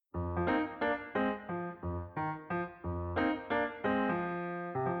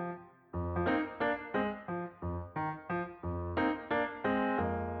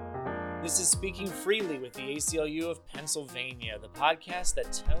This is Speaking Freely with the ACLU of Pennsylvania, the podcast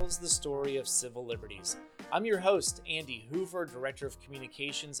that tells the story of civil liberties. I'm your host, Andy Hoover, Director of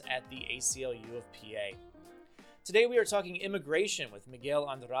Communications at the ACLU of PA. Today we are talking immigration with Miguel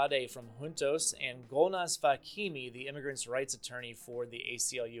Andrade from Juntos and Golnaz Fahimi, the immigrants' rights attorney for the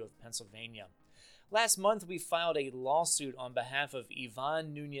ACLU of Pennsylvania. Last month we filed a lawsuit on behalf of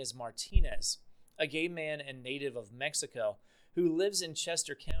Ivan Nunez Martinez, a gay man and native of Mexico, who lives in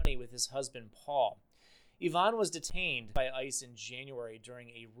Chester County with his husband, Paul. Ivan was detained by ICE in January during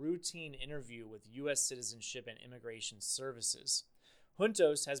a routine interview with U.S. Citizenship and Immigration Services.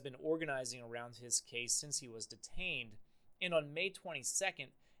 Juntos has been organizing around his case since he was detained, and on May 22nd,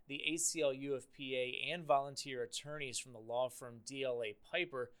 the ACLU of PA and volunteer attorneys from the law firm DLA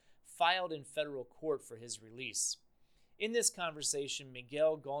Piper filed in federal court for his release. In this conversation,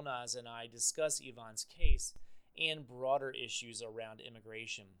 Miguel, Golnaz, and I discuss Ivan's case and broader issues around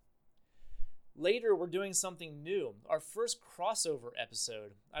immigration. Later, we're doing something new, our first crossover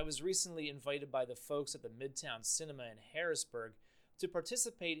episode. I was recently invited by the folks at the Midtown Cinema in Harrisburg to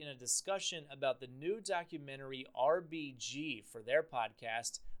participate in a discussion about the new documentary RBG for their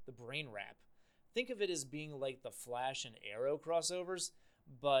podcast, The Brain Wrap. Think of it as being like the Flash and Arrow crossovers,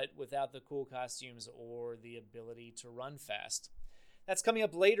 but without the cool costumes or the ability to run fast. That's coming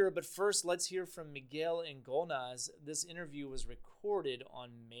up later, but first let's hear from Miguel and Golnaz. This interview was recorded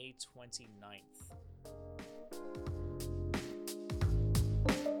on May 29th.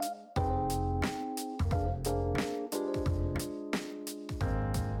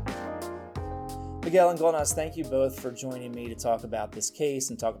 Miguel and Golnaz, thank you both for joining me to talk about this case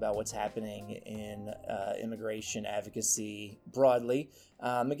and talk about what's happening in immigration advocacy broadly.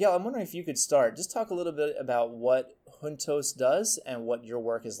 Miguel, I'm wondering if you could start. Just talk a little bit about what Juntos does and what your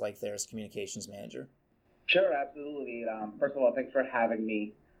work is like there as communications manager. Sure, absolutely. First of all, thanks for having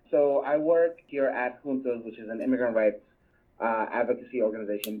me. So I work here at Juntos, which is an immigrant rights advocacy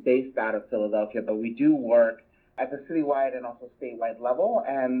organization based out of Philadelphia, but we do work at the citywide and also statewide level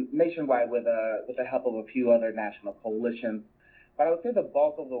and nationwide with the help of a few other national coalitions. But I would say the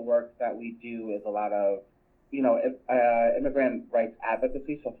bulk of the work that we do is a lot of, immigrant rights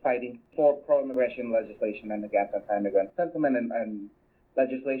advocacy, so fighting for pro-immigration legislation and against anti-immigrant sentiment and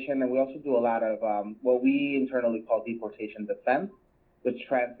legislation. And we also do a lot of what we internally call deportation defense, which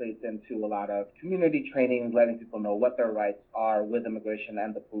translates into a lot of community training, letting people know what their rights are with immigration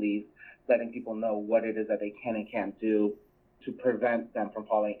and the police, letting people know what it is that they can and can't do to prevent them from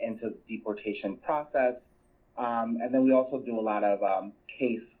falling into the deportation process. And then we also do a lot of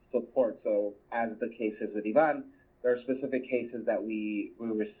case support. So as the case is with Ivan, there are specific cases that we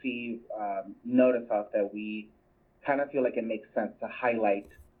receive notice of that we kind of feel like it makes sense to highlight,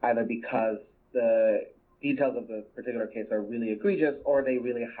 either because the details of the particular case are really egregious or they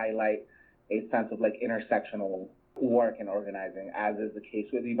really highlight a sense of like intersectional work and organizing, as is the case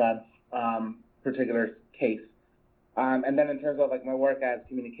with Ivan's particular case. And then in terms of like my work as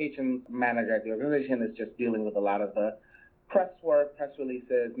communications manager at the organization is just dealing with a lot of the press work, press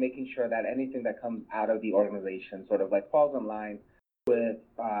releases, making sure that anything that comes out of the organization sort of like falls in line with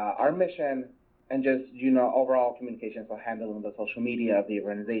our mission and just, overall communication. So handling the social media of the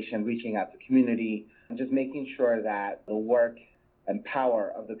organization, reaching out to community, and just making sure that the work and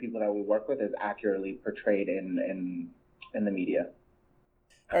power of the people that we work with is accurately portrayed in the media.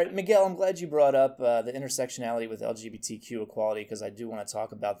 All right, Miguel, I'm glad you brought up the intersectionality with LGBTQ equality because I do want to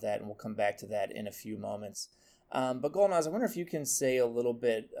talk about that, and we'll come back to that in a few moments. But Golnaz, I wonder if you can say a little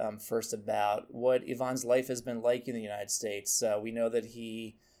bit first about what Ivan's life has been like in the United States. We know that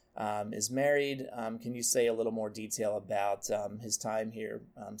he is married. Can you say a little more detail about his time here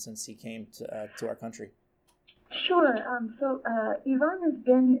since he came to our country? Sure. So Ivan has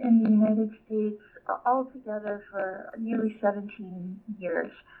been in the United States altogether for nearly 17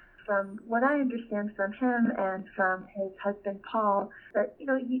 years. From what I understand from him and from his husband Paul, that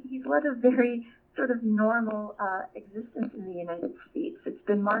he's led a very sort of normal existence in the United States. It's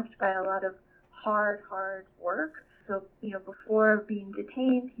been marked by a lot of hard work. So before being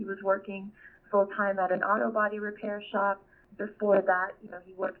detained, he was working full time at an auto body repair shop. Before that,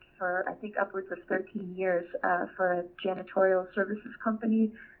 he worked for, I think, upwards of 13 years for a janitorial services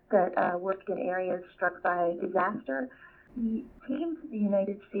company that worked in areas struck by disaster. He came to the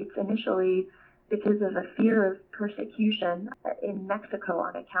United States initially because of a fear of persecution in Mexico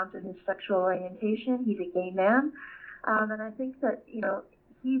on account of his sexual orientation. He's a gay man. And I think that,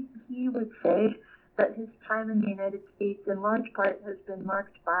 he would say that his time in the United States in large part has been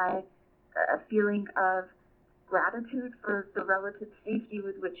marked by a feeling of gratitude for the relative safety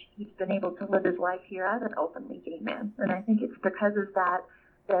with which he's been able to live his life here as an openly gay man. And I think it's because of that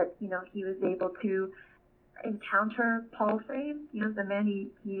that, he was able to encounter Paul Frame, the man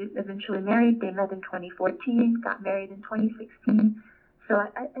he eventually married. They met in 2014, got married in 2016. So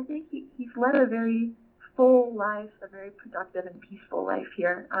I think he's led a very full life, a very productive and peaceful life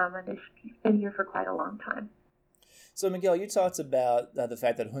here, and he's been here for quite a long time. So, Miguel, you talked about the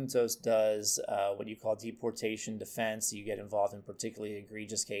fact that Juntos does what you call deportation defense. You get involved in particularly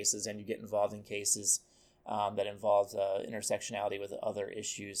egregious cases, and you get involved in cases that involve intersectionality with other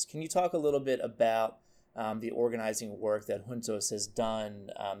issues. Can you talk a little bit about the organizing work that Juntos has done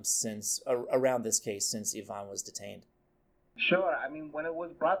since around this case since Ivan was detained? Sure. I mean, when it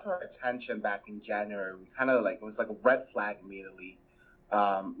was brought to our attention back in January, we kind of it was like a red flag immediately.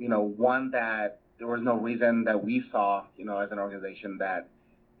 One, that there was no reason that we saw, as an organization, that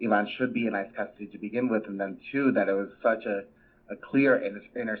Ivan should be in ICE custody to begin with, and then two, that it was such a clear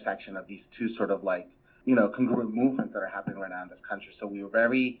intersection of these two sort of congruent movements that are happening right now in this country. So we were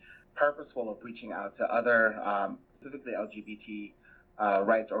very purposeful of reaching out to other, specifically LGBT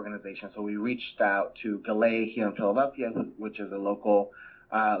rights organizations. So we reached out to Galay here in Philadelphia, which is a local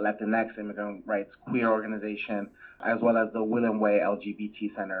Latinx immigrant rights queer organization, as well as the William Way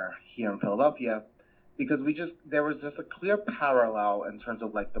LGBT Center here in Philadelphia, because there was just a clear parallel in terms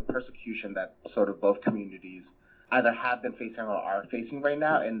of the persecution that sort of both communities either have been facing or are facing right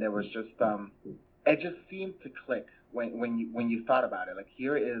now. And there was just, it just seemed to click when you thought about it.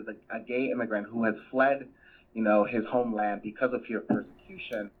 Here is a gay immigrant who has fled, his homeland because of fear of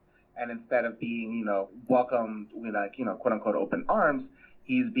persecution, and instead of being, welcomed with quote unquote open arms,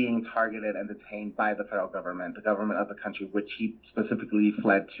 he's being targeted and detained by the federal government, the government of the country, which he specifically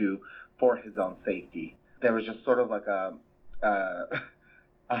fled to for his own safety. There was just sort of a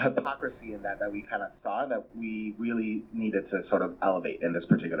hypocrisy in that we kind of saw that we really needed to sort of elevate in this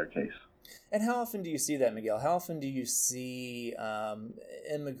particular case. And how often do you see that, Miguel? How often do you see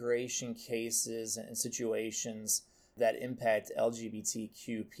immigration cases and situations that impact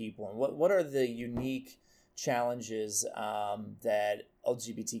LGBTQ people? And what are the unique challenges that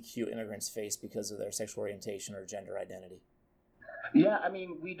LGBTQ immigrants face because of their sexual orientation or gender identity? Yeah, I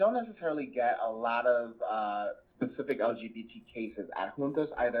mean, we don't necessarily get a lot of specific LGBT cases at Juntos,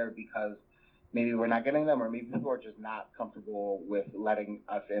 either because maybe we're not getting them, or maybe people are just not comfortable with letting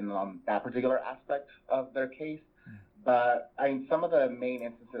us in on that particular aspect of their case. But I mean, some of the main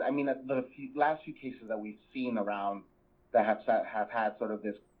instances, I mean, the last few cases that we've seen around that have had sort of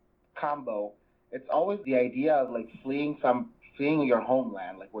this combo, it's always the idea of fleeing your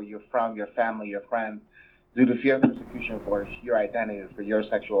homeland, where you're from, your family, your friends, due to fear of persecution for your identity, for your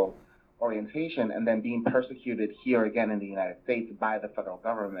sexual orientation, and then being persecuted here again in the United States by the federal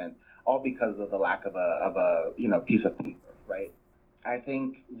government, all because of the lack of a piece of paper, right? I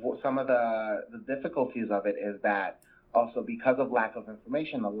think some of the difficulties of it is that also because of lack of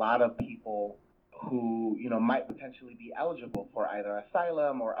information, a lot of people who might potentially be eligible for either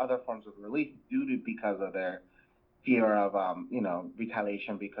asylum or other forms of relief because of their fear of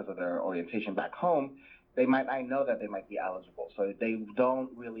retaliation because of their orientation back home, they might not know that they might be eligible. So they don't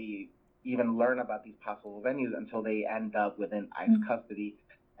really even learn about these possible venues until they end up within ICE custody.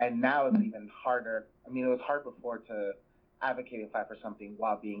 And now it's even harder. I mean, it was hard before to advocate and fight for something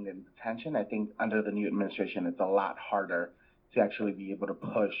while being in detention. I think under the new administration, it's a lot harder to actually be able to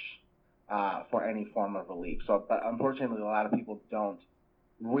push for any form of relief. So, but unfortunately, a lot of people don't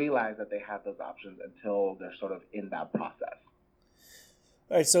realize that they have those options until they're sort of in that process.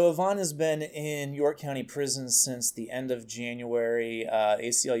 All right, so Ivan has been in York County Prison since the end of January.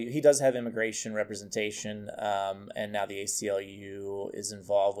 ACLU, he does have immigration representation, and now the ACLU is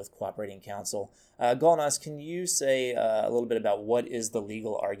involved with cooperating counsel. Golnaz, can you say a little bit about what is the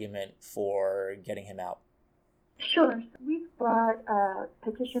legal argument for getting him out? Sure. We've brought a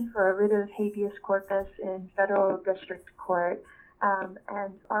petition for a writ of habeas corpus in federal district court, and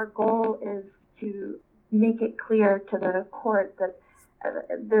our goal is to make it clear to the court that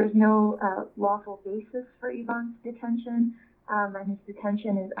there's no lawful basis for Ivan's detention, and his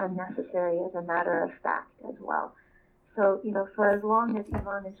detention is unnecessary as a matter of fact as well. So, for as long as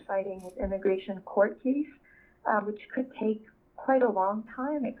Ivan is fighting his immigration court case, which could take quite a long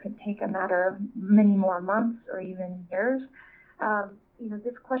time, it could take a matter of many more months or even years,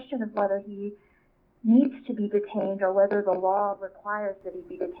 this question of whether he needs to be detained or whether the law requires that he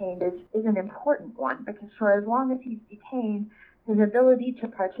be detained is an important one, because for as long as he's detained, his ability to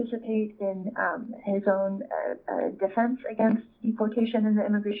participate in his own defense against deportation in the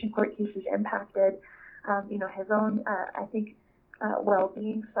immigration court case is impacted. His own,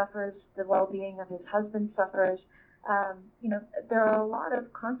 well-being suffers, the well-being of his husband suffers. There are a lot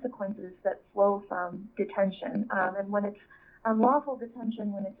of consequences that flow from detention. And when it's unlawful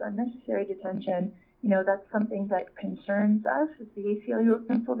detention, when it's unnecessary detention, that's something that concerns us as the ACLU of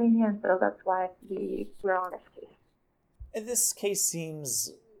Pennsylvania, and so that's why we're on this case. And this case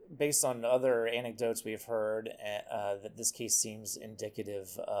seems, based on other anecdotes we've heard, that this case seems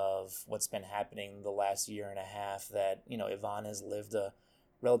indicative of what's been happening the last year and a half, that, Ivan has lived a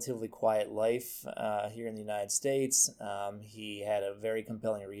relatively quiet life here in the United States. He had a very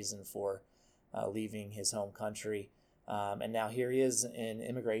compelling reason for leaving his home country. And now here he is in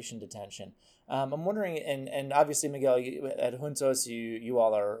immigration detention. I'm wondering, and obviously, Miguel, at Juntos, you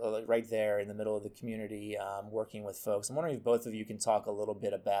all are right there in the middle of the community working with folks. I'm wondering if both of you can talk a little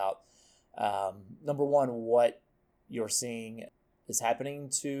bit about, number one, what you're seeing is happening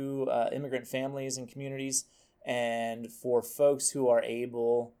to immigrant families and communities, and for folks who are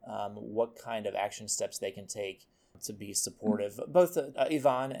able, what kind of action steps they can take to be supportive, both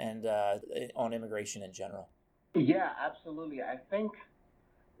Ivan and on immigration in general. Yeah, absolutely. I think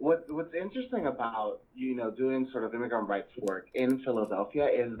what's interesting about, doing sort of immigrant rights work in Philadelphia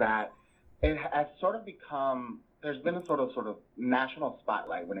is that it has sort of become, there's been a sort of national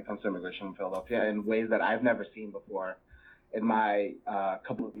spotlight when it comes to immigration in Philadelphia in ways that I've never seen before in my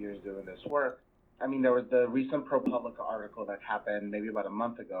couple of years doing this work. I mean, there was the recent ProPublica article that happened maybe about a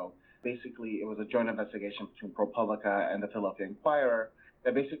month ago. Basically, it was a joint investigation between ProPublica and the Philadelphia Inquirer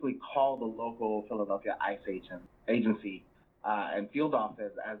that basically called the local Philadelphia ICE agency and field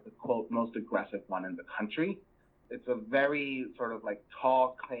office as the, quote, most aggressive one in the country. It's a very sort of like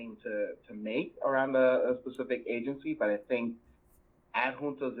tall claim to make around a specific agency, but I think at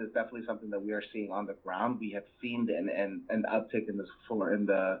Juntos is definitely something that we are seeing on the ground. We have seen an uptick in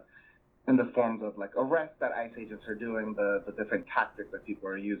the forms of like arrests that ICE agents are doing, the different tactics that people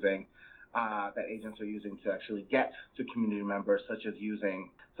are using, that agents are using to actually get to community members, such as using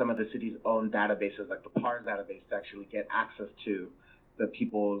some of the city's own databases, like the PARS database, to actually get access to the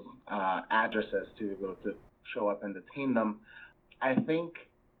people's addresses to be able to show up and detain them. I think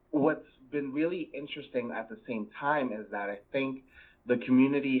what's been really interesting at the same time is that I think the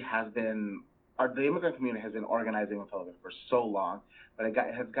community the immigrant community has been organizing in Philadelphia for so long, but it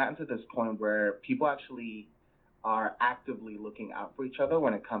has gotten to this point where people actually are actively looking out for each other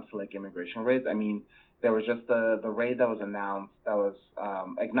when it comes to like immigration raids. I mean, there was just the raid that was announced, that was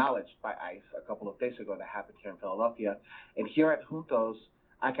acknowledged by ICE a couple of days ago that happened here in Philadelphia. And here at Juntos,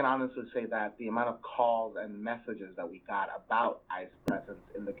 I can honestly say that the amount of calls and messages that we got about ICE presence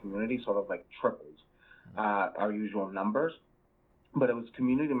in the community sort of like tripled our usual numbers. But it was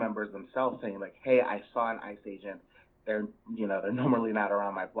community members themselves saying like, hey, I saw an ICE agent. They're normally not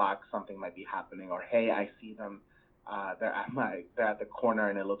around my block. Something might be happening. Or, hey, I see them. They're at the corner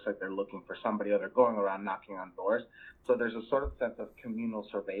and it looks like they're looking for somebody, or they're going around knocking on doors. So there's a sort of sense of communal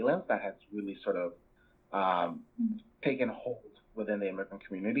surveillance that has really sort of taken hold within the immigrant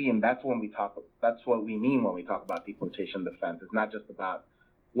community. And that's what we mean when we talk about deportation defense. It's not just about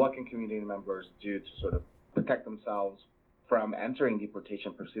what can community members do to sort of protect themselves from entering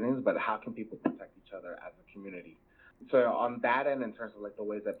deportation proceedings, but how can people protect each other as a community? So on that end, in terms of like the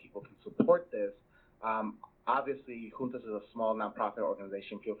ways that people can support this, obviously Juntos is a small nonprofit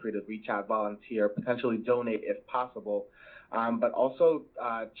organization. Feel free to reach out, volunteer, potentially donate if possible, but also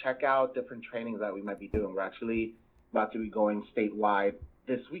check out different trainings that we might be doing. We're actually about to be going statewide.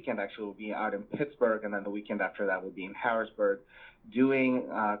 This weekend actually we'll be out in Pittsburgh, and then the weekend after that we'll be in Harrisburg, doing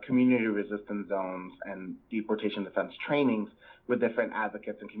community resistance zones and deportation defense trainings with different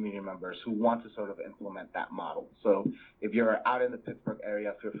advocates and community members who want to sort of implement that model. So if you're out in the Pittsburgh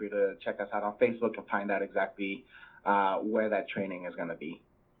area, feel free to check us out on Facebook and find out exactly where that training is going to be.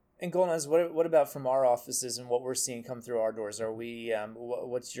 And Golnaz, what about from our offices and what we're seeing come through our doors? Are we?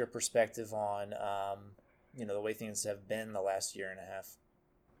 What's your perspective on the way things have been the last year and a half?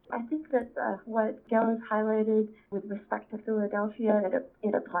 I think that what Gail has highlighted with respect to Philadelphia,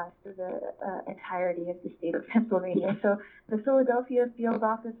 it applies to the entirety of the state of Pennsylvania. So the Philadelphia field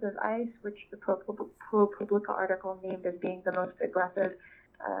office of ICE, which the ProPublica article named as being the most aggressive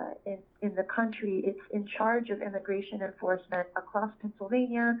in the country, it's in charge of immigration enforcement across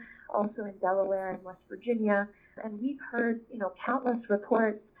Pennsylvania, also in Delaware and West Virginia. And we've heard, countless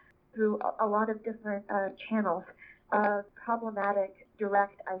reports through a lot of different channels of problematic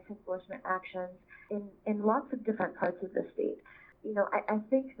direct ICE enforcement actions in lots of different parts of the state. I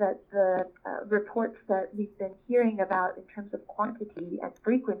think that the reports that we've been hearing about in terms of quantity and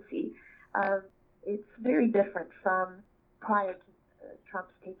frequency, it's very different from prior to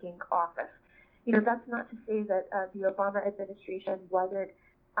Trump's taking office. That's not to say that the Obama administration wasn't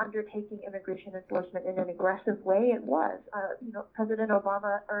undertaking immigration enforcement in an aggressive way. It was. President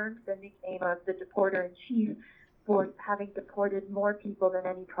Obama earned the nickname of the deporter-in-chief for having deported more people than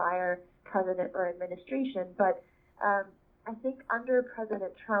any prior president or administration. But I think under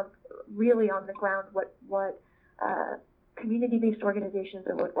President Trump, really on the ground, what community-based organizations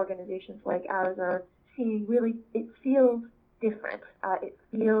and what organizations like ours are seeing, really, it feels different. It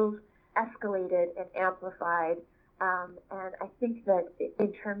feels escalated and amplified. And I think that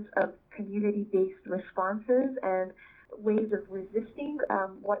in terms of community-based responses and ways of resisting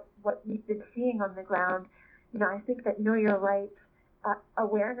what we've been seeing on the ground, I think that Know Your Rights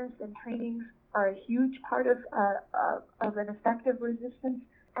awareness and trainings are a huge part of an effective resistance.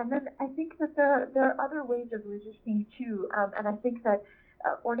 And then I think that there are other ways of resisting too. And I think that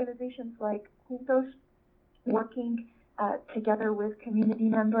organizations like Juntos, working together with community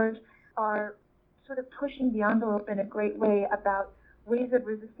members, are sort of pushing the envelope in a great way about ways of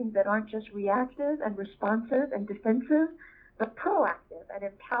resisting that aren't just reactive and responsive and defensive, but proactive and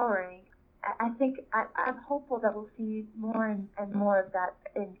empowering. I think I'm hopeful that we'll see more and more of that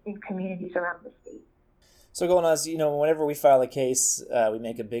in communities around the state. So Golnaz, whenever we file a case, we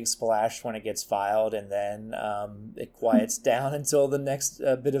make a big splash when it gets filed, and then it quiets down until the next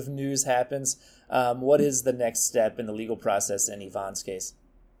bit of news happens. What is the next step in the legal process in Yvonne's case?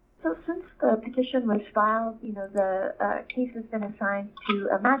 So since the petition was filed, the case has been assigned to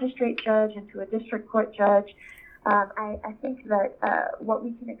a magistrate judge and to a district court judge. I think that what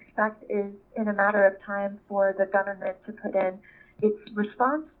we can expect is, in a matter of time, for the government to put in its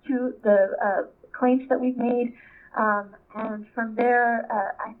response to the claims that we've made. And from there,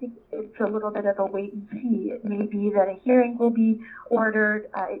 I think it's a little bit of a wait and see. It may be that a hearing will be ordered.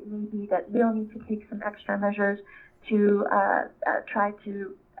 It may be that we'll need to take some extra measures to try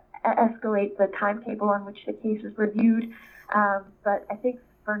to escalate the timetable on which the case is reviewed. But I think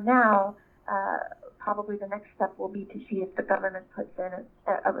for now, probably the next step will be to see if the government puts in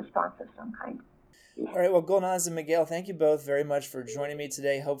a response of some kind. All right, well, Golnaz and Miguel, thank you both very much for joining me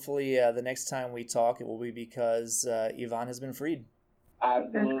today. Hopefully the next time we talk, it will be because Yvonne has been freed.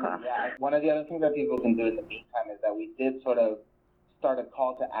 Absolutely, yeah. One of the other things that people can do in the meantime is that we did sort of start a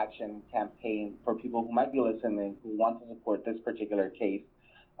call to action campaign for people who might be listening who want to support this particular case.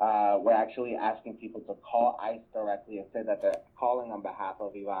 We're actually asking people to call ICE directly and say that they're calling on behalf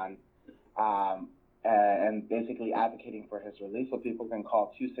of Yvonne and basically advocating for his release. So people can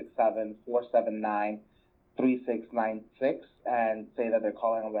call 267-479-3696 and say that they're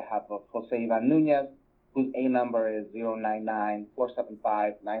calling on behalf of Jose Ivan Nunez, whose A number is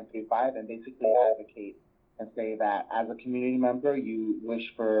 099-475-935, and basically advocate and say that as a community member, you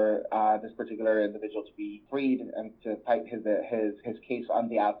wish for this particular individual to be freed and to fight his case on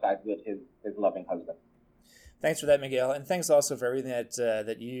the outside with his loving husband. Thanks for that, Miguel, and thanks also for everything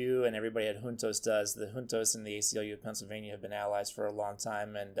that you and everybody at Juntos does. The Juntos and the ACLU of Pennsylvania have been allies for a long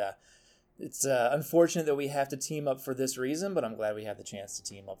time, and it's unfortunate that we have to team up for this reason, but I'm glad we have the chance to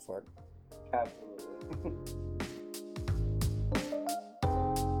team up for it. Absolutely.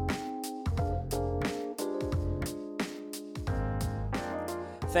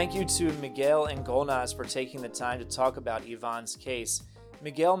 Thank you to Miguel and Golnaz for taking the time to talk about Yvonne's case.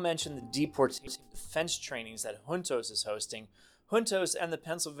 Miguel mentioned the deportation defense trainings that Juntos is hosting. Juntos and the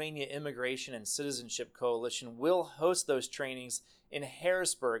Pennsylvania Immigration and Citizenship Coalition will host those trainings in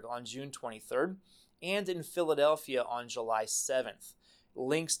Harrisburg on June 23rd and in Philadelphia on July 7th.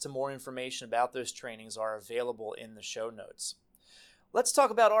 Links to more information about those trainings are available in the show notes. Let's talk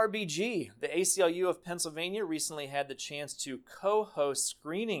about RBG. The ACLU of Pennsylvania recently had the chance to co-host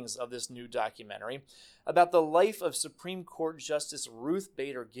screenings of this new documentary about the life of Supreme Court Justice Ruth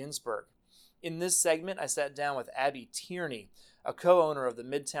Bader Ginsburg. In this segment, I sat down with Abby Tierney, a co-owner of the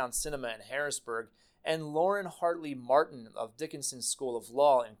Midtown Cinema in Harrisburg, and Lauren Hartley Martin of Dickinson School of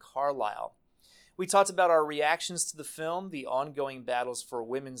Law in Carlisle. We talked about our reactions to the film, the ongoing battles for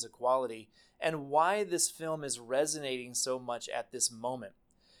women's equality, and why this film is resonating so much at this moment.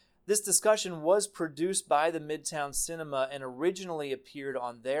 This discussion was produced by the Midtown Cinema and originally appeared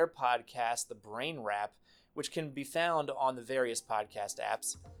on their podcast, The Brain Wrap, which can be found on the various podcast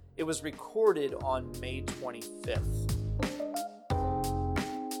apps. It was recorded on May 25th.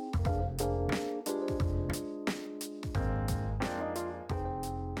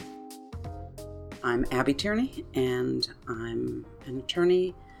 I'm Abby Tierney, and I'm an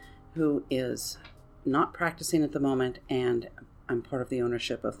attorney who is not practicing at the moment, and I'm part of the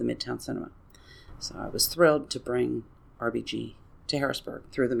ownership of the Midtown Cinema. So I was thrilled to bring RBG to Harrisburg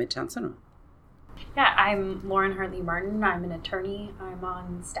through the Midtown Cinema. Yeah, I'm Lauren Hartley Martin. I'm an attorney. I'm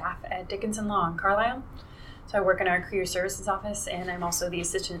on staff at Dickinson Law in Carlisle. So I work in our career services office, and I'm also the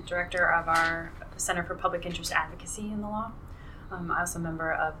assistant director of our Center for Public Interest Advocacy in the law. I'm also a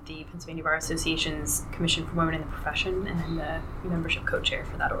member of the Pennsylvania Bar Association's Commission for Women in the Profession, and I'm the membership co-chair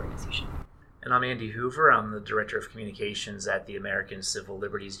for that organization. And I'm Andy Hoover. I'm the Director of Communications at the American Civil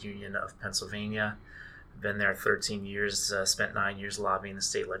Liberties Union of Pennsylvania. Been there 13 years, spent 9 years lobbying the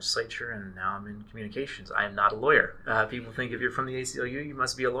state legislature, and now I'm in communications. I am not a lawyer. People think if you're from the ACLU, you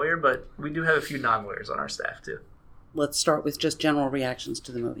must be a lawyer, but we do have a few non-lawyers on our staff, too. Let's start with just general reactions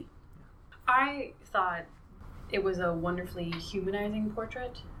to the movie. I thought it was a wonderfully humanizing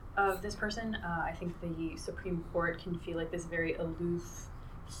portrait of this person. I think the Supreme Court can feel like this very aloof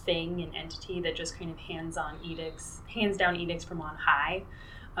thing and entity that just kind of hands down edicts from on high.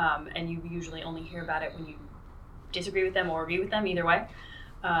 And you usually only hear about it when you disagree with them or agree with them, either way.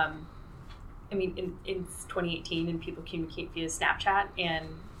 In 2018 and people communicate via Snapchat, and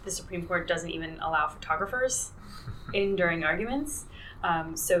the Supreme Court doesn't even allow photographers during arguments.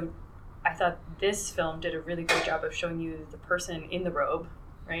 So I thought this film did a really good job of showing you the person in the robe,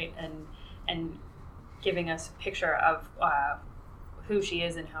 right? And giving us a picture of who she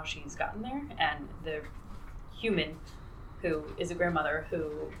is and how she's gotten there, and the human who is a grandmother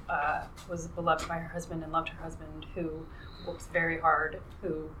who was beloved by her husband and loved her husband, who works very hard,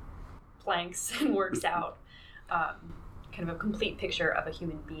 who planks and works out. Kind of a complete picture of a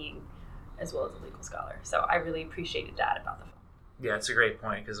human being as well as a legal scholar. So I really appreciated that about the film. Yeah, it's a great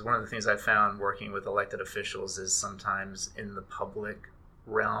point, because one of the things I've found working with elected officials is sometimes in the public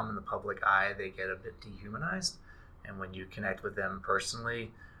realm, in the public eye, they get a bit dehumanized. And when you connect with them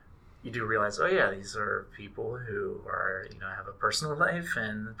personally, you do realize, oh yeah, these are people who are, have a personal life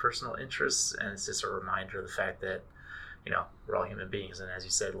and personal interests, and it's just a reminder of the fact that, we're all human beings. And as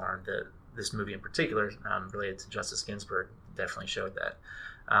you said, Lauren, that this movie in particular, related to Justice Ginsburg, definitely showed that.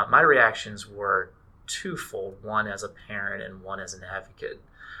 My reactions were twofold, one as a parent and one as an advocate.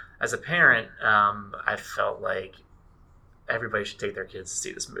 As a parent, I felt like everybody should take their kids to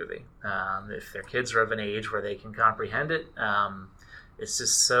see this movie. If their kids are of an age where they can comprehend it, it's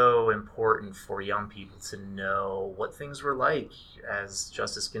just so important for young people to know what things were like as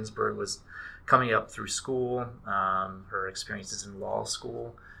Justice Ginsburg was coming up through school, her experiences in law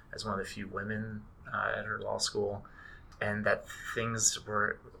school as one of the few women at her law school, and that things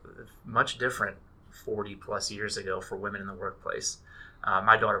were much different 40 plus years ago for women in the workplace.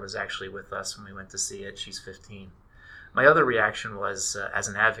 My daughter was actually with us when we went to see it. She's 15. My other reaction was as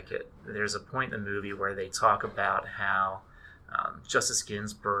an advocate. There's a point in the movie where they talk about how Justice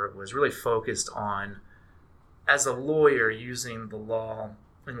Ginsburg was really focused on, as a lawyer, using the law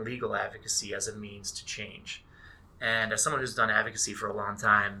and legal advocacy as a means to change. And as someone who's done advocacy for a long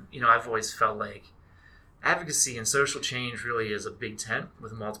time, I've always felt like advocacy and social change really is a big tent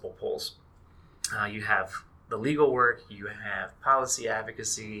with multiple poles. You have the legal work, you have policy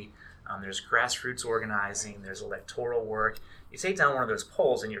advocacy, there's grassroots organizing, there's electoral work. You take down one of those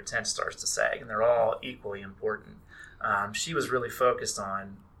poles and your tent starts to sag, and they're all equally important. She was really focused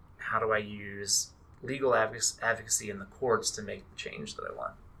on, how do I use legal advocacy in the courts to make the change that I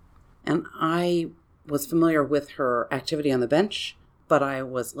want? And I was familiar with her activity on the bench, but I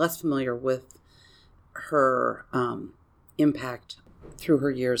was less familiar with her impact through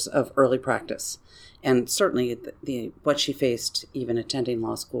her years of early practice. And certainly what she faced even attending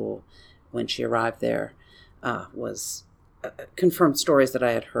law school when she arrived there was confirmed stories that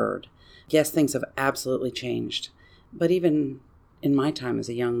I had heard. Yes, things have absolutely changed. But even in my time as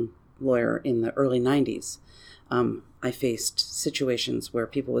a young lawyer in the early 90s, I faced situations where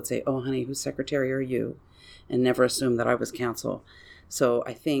people would say, oh, honey, whose secretary are you? And never assume that I was counsel. So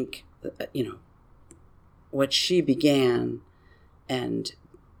I think, what she began and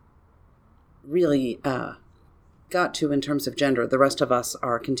really got to in terms of gender, the rest of us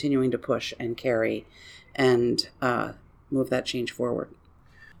are continuing to push and carry and move that change forward.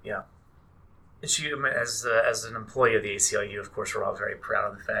 Yeah. She, as an employee of the ACLU, of course, we're all very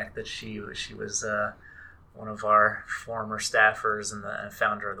proud of the fact that she was one of our former staffers and the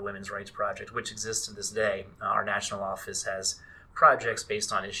founder of the Women's Rights Project, which exists to this day. Our national office has projects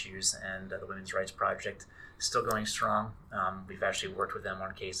based on issues, and the Women's Rights Project is still going strong. We've actually worked with them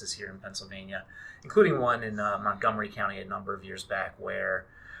on cases here in Pennsylvania, including one in Montgomery County a number of years back, where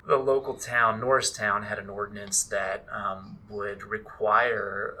the local town, Norristown, had an ordinance that would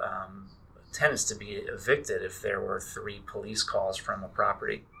require tenants to be evicted if there were 3 police calls from a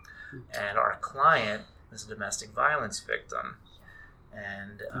property. And our client is a domestic violence victim.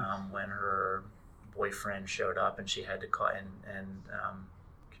 And when her boyfriend showed up and she had to call and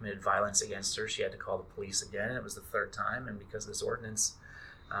committed violence against her, she had to call the police again. And it was the 3rd time. And because of this ordinance,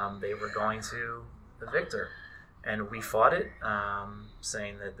 they were going to evict her. And we fought it,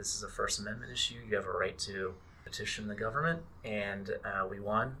 saying that this is a First Amendment issue. You have a right to petition the government, and we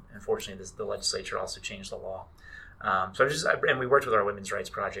won. Unfortunately, the legislature also changed the law. And we worked with our Women's Rights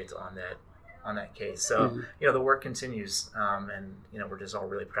Project on that case. So, the work continues, and we're just all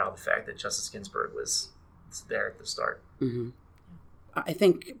really proud of the fact that Justice Ginsburg was there at the start. Mm-hmm. I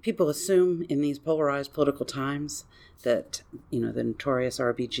think people assume in these polarized political times that, the notorious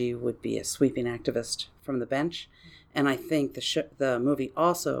RBG would be a sweeping activist from the bench. And I think the movie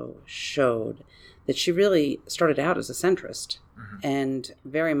also showed that she really started out as a centrist and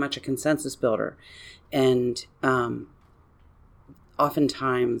very much a consensus builder. And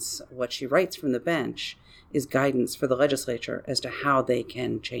oftentimes what she writes from the bench is guidance for the legislature as to how they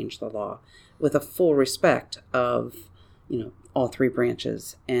can change the law with a full respect of, all three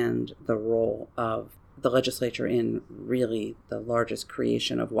branches and the role of the legislature in really the largest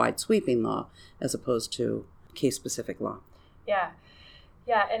creation of wide sweeping law as opposed to case-specific law. Yeah,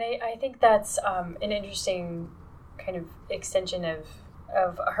 and I think that's an interesting kind of extension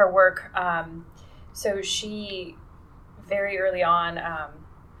of her work. So she, very early on,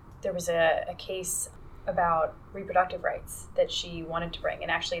 there was a case about reproductive rights that she wanted to bring,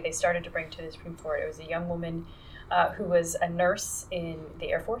 and actually they started to bring to the Supreme Court. It was a young woman who was a nurse in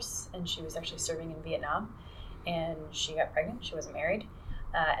the Air Force, and she was actually serving in Vietnam, and she got pregnant. She wasn't married,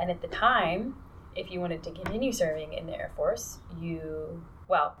 and at the time, if you wanted to continue serving in the Air Force, you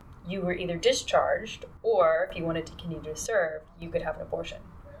were either discharged, or if you wanted to continue to serve, you could have an abortion.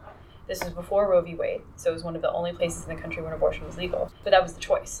 This was before Roe v. Wade, so it was one of the only places in the country when abortion was legal. But that was the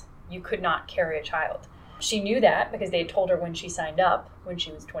choice. You could not carry a child. She knew that because they had told her when she signed up, when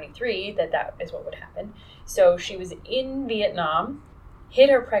she was 23, that is what would happen. So she was in Vietnam, hid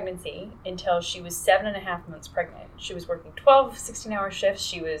her pregnancy until she was 7.5 months pregnant. She was working 12 16-hour shifts.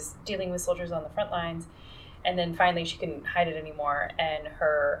 She was dealing with soldiers on the front lines. And then finally she couldn't hide it anymore. And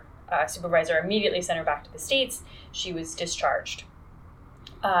her supervisor immediately sent her back to the States. She was discharged.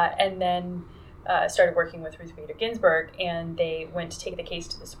 And then started working with Ruth Bader Ginsburg, and they went to take the case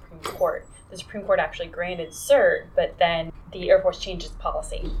to the Supreme Court. The Supreme Court actually granted cert, but then the Air Force changed its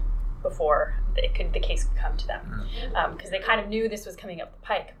policy before the case could come to them, because they kind of knew this was coming up the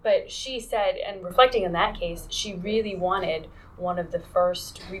pike. But she said, and reflecting on that case, she really wanted one of the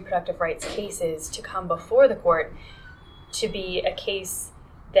first reproductive rights cases to come before the court to be a case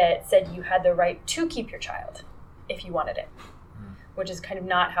that said you had the right to keep your child if you wanted it, which is kind of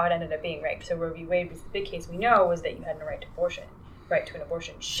not how it ended up being, right? So Roe v. Wade was the big case we know was that you had a right to an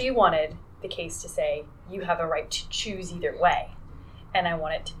abortion. She wanted the case to say you have a right to choose either way, and I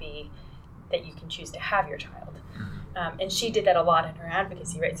want it to be that you can choose to have your child. And she did that a lot in her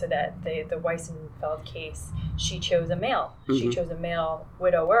advocacy, right? So that the Weissenfeld case, she chose a male. She chose a male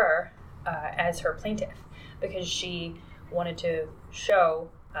widower as her plaintiff because she wanted to show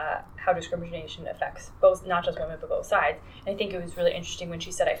how discrimination affects both, not just women, but both sides. And I think it was really interesting when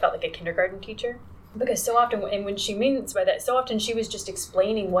she said, I felt like a kindergarten teacher. Because so often, and when she means by that, so often she was just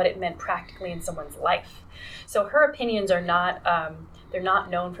explaining what it meant practically in someone's life. So her opinions are not, they're not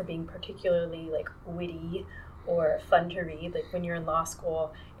known for being particularly like witty or fun to read. Like when you're in law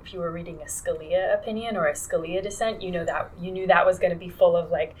school, if you were reading a Scalia opinion or a Scalia dissent, you knew that was going to be full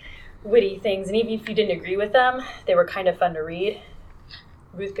of like witty things. And even if you didn't agree with them, they were kind of fun to read.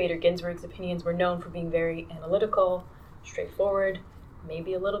 Ruth Bader Ginsburg's opinions were known for being very analytical, straightforward,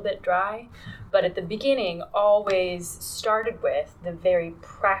 maybe a little bit dry, but at the beginning always started with the very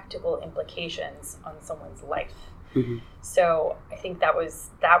practical implications on someone's life. So I think that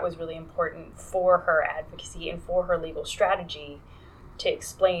was really important for her advocacy and for her legal strategy to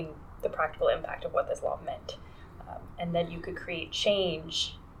explain the practical impact of what this law meant, and that you could create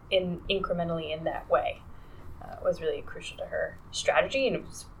change incrementally in that way. Was really crucial to her strategy, and it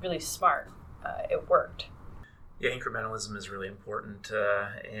was really smart. It worked. Yeah, incrementalism is really important,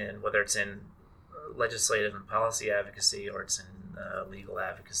 and whether it's in legislative and policy advocacy or it's in legal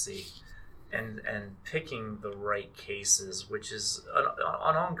advocacy, and picking the right cases, which is an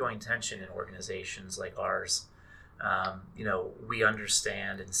ongoing tension in organizations like ours. We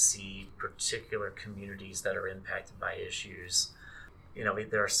understand and see particular communities that are impacted by issues.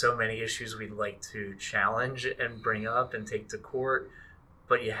 There are so many issues we'd like to challenge and bring up and take to court,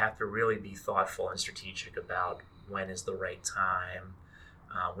 but you have to really be thoughtful and strategic about when is the right time,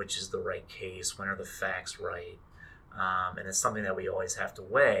 which is the right case, when are the facts right, and it's something that we always have to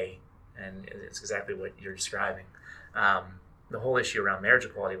weigh, and it's exactly what you're describing. The whole issue around marriage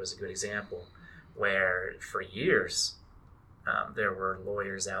equality was a good example, where for years there were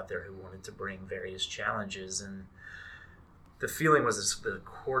lawyers out there who wanted to bring various challenges, and the feeling was the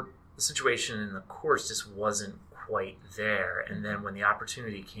situation in the courts just wasn't quite there. And then when the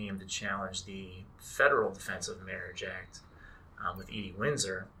opportunity came to challenge the Federal Defense of Marriage Act with Edie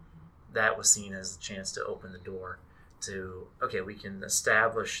Windsor, that was seen as a chance to open the door to, okay, we can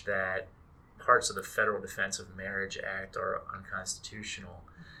establish that parts of the Federal Defense of Marriage Act are unconstitutional.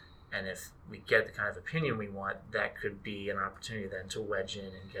 And if we get the kind of opinion we want, that could be an opportunity then to wedge in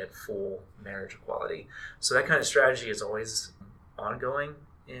and get full marriage equality. So that kind of strategy is always ongoing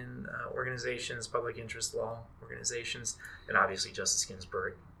in organizations, public interest law organizations. And obviously Justice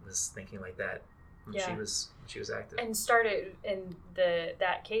Ginsburg was thinking like that when she was active. And started in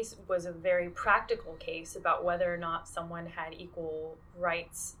that case was a very practical case about whether or not someone had equal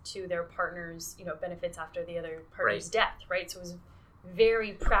rights to their partner's, benefits after the other partner's death, right? So it was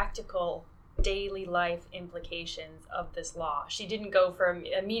very practical daily life implications of this law. She didn't go from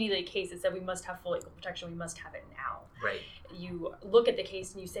immediately a case that said we must have full equal protection, we must have it now. Right. You look at the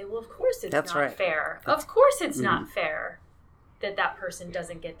case and you say, well, of course it's That's not right. fair. Of course it's not fair that person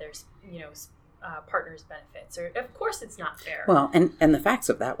doesn't get their, partner's benefits. Or of course it's not fair. Well, and the facts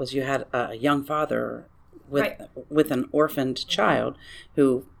of that was you had a young father with an orphaned child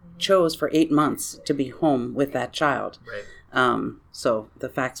who chose for 8 months to be home with that child. Right. So the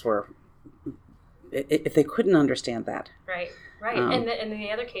facts were, if they couldn't understand that. Right. And the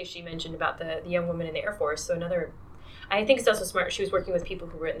other case she mentioned about the young woman in the Air Force. So I think it's also smart. She was working with people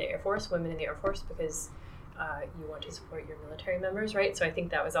who were in the Air Force, women in the Air Force, because you want to support your military members, right? So I think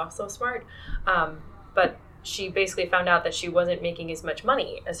that was also smart. But she basically found out that she wasn't making as much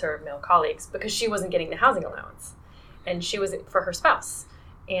money as her male colleagues because she wasn't getting the housing allowance. And she was for her spouse.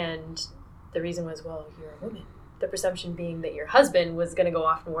 And the reason was, well, you're a woman. The presumption being that your husband was going to go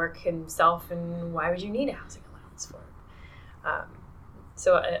off and work himself, and why would you need a housing allowance for it?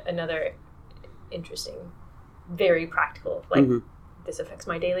 So another interesting, very practical, this affects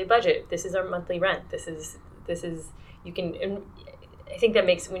my daily budget. This is our monthly rent. This is you can. And I think that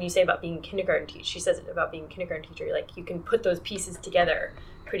makes, when you say about being a kindergarten teacher, she says it about being a kindergarten teacher, you can put those pieces together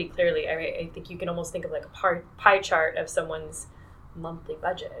pretty clearly. I think you can almost think of like a pie chart of someone's monthly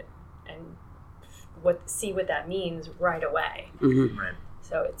budget and see what that means right away. Mm-hmm. Right.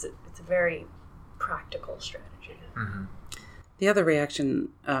 So it's a very practical strategy. Mm-hmm. The other reaction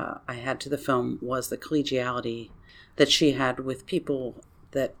I had to the film was the collegiality that she had with people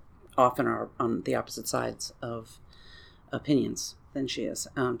that often are on the opposite sides of opinions than she is.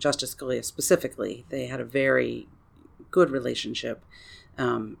 Justice Scalia specifically, they had a very good relationship,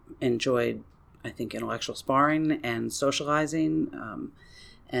 enjoyed, I think, intellectual sparring and socializing,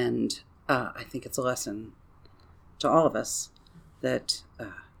 and I think it's a lesson to all of us that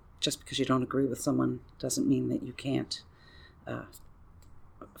just because you don't agree with someone doesn't mean that you can't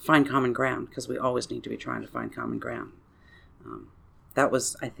find common ground, because we always need to be trying to find common ground. That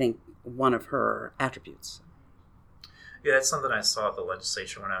was, I think, one of her attributes. Yeah, that's something I saw at the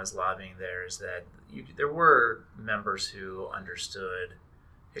legislature when I was lobbying there, is that there were members who understood,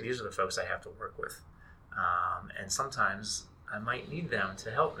 hey, these are the folks I have to work with. And sometimes I might need them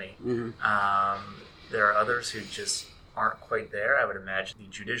to help me. Mm-hmm. There are others who just aren't quite there. I would imagine the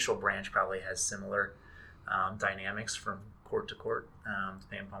judicial branch probably has similar dynamics from court to court,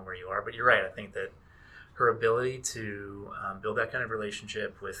 depending upon where you are. But you're right. I think that her ability to build that kind of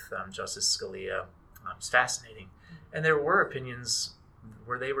relationship with Justice Scalia is fascinating. And there were opinions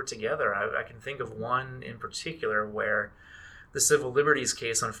where they were together. I can think of one in particular where the civil liberties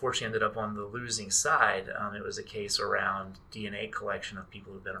case unfortunately ended up on the losing side. It was a case around DNA collection of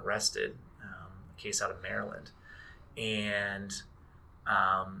people who've been arrested, a case out of Maryland. And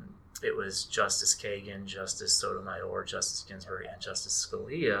it was Justice Kagan, Justice Sotomayor, Justice Ginsburg, and Justice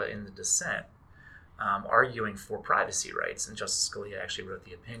Scalia in the dissent arguing for privacy rights. And Justice Scalia actually wrote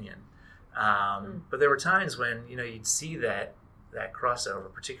the opinion. But there were times when, you'd see that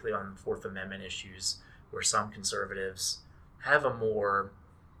crossover, particularly on Fourth Amendment issues, where some conservatives have a more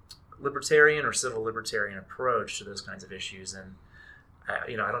libertarian or civil libertarian approach to those kinds of issues. And, I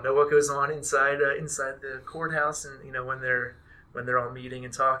don't know what goes on inside the courthouse and, when they're all meeting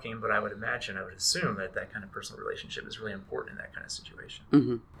and talking, but I would assume that kind of personal relationship is really important in that kind of situation.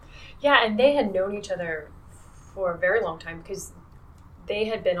 Mm-hmm. Yeah, and they had known each other for a very long time because they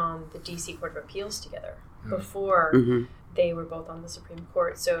had been on the D.C. Court of Appeals together before they were both on the Supreme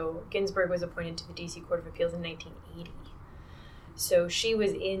Court. So Ginsburg was appointed to the D.C. Court of Appeals in 1980. So she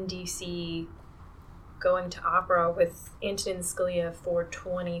was in D.C. going to opera with Antonin Scalia for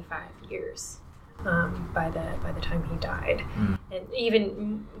 25 years by the time he died. And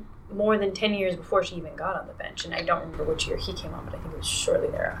even more than 10 years before she even got on the bench. And I don't remember which year he came on, but I think it was shortly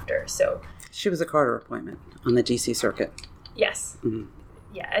thereafter. So She was a Carter appointment on the D.C. circuit. yes. Mm-hmm.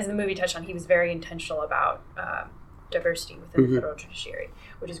 as the movie touched on, he was very intentional about diversity within the federal judiciary,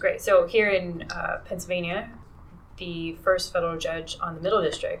 which is great. So here in Pennsylvania, the first federal judge on the Middle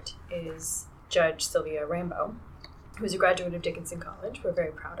District is Judge Sylvia Rambo, who is a graduate of Dickinson College. We're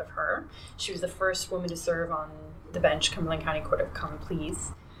very proud of her. She was the first woman to serve on the bench, Cumberland County Court of Common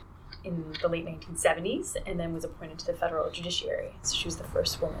Pleas, in the late 1970s, and then was appointed to the federal judiciary. So she was the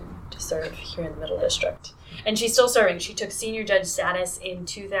first woman to serve here in the Middle District. And she's still serving. She took senior judge status in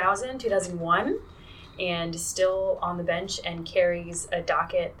 2001, and is still on the bench and carries a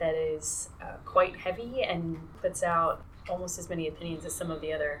docket that is quite heavy and puts out almost as many opinions as some of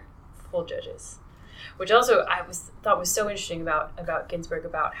the other full judges. Which also thought was so interesting about Ginsburg,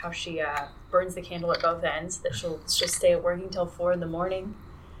 about how she burns the candle at both ends, that she'll stay at work until 4 a.m.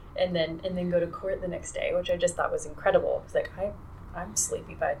 and then go to court the next day, which I just thought was incredible. It's like, I'm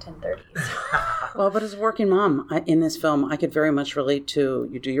sleepy by 10:30. Well, but as a working mom, in this film, I could very much relate to,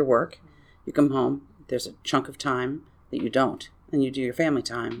 you do your work, you come home, there's a chunk of time that you don't, and you do your family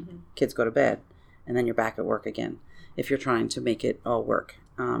time, kids go to bed, and then you're back at work again, if you're trying to make it all work.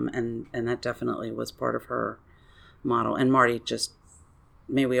 And that definitely was part of her model. And Marty, just,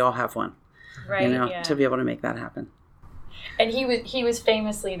 may we all have one, right? To be able to make that happen. And he was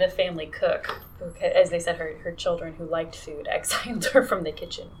famously the family cook. As they said, her children who liked food exiled her from the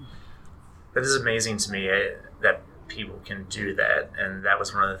kitchen. That is amazing to me that people can do that. And that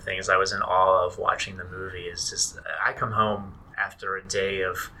was one of the things I was in awe of watching the movie. Is just, I come home after a day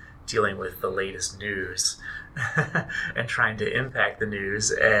of dealing with the latest news and trying to impact the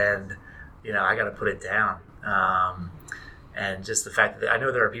news, and I got to put it down. And just the fact that I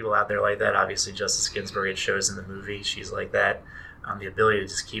know there are people out there like that. Obviously, Justice Ginsburg, it shows in the movie, she's like that. The ability to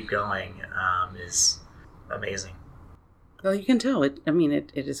just keep going is amazing. Well, you can tell it. I mean,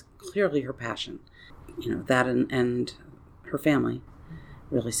 it is clearly her passion. That and her family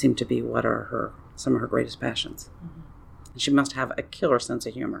really seem to be what are some of her greatest passions. She must have a killer sense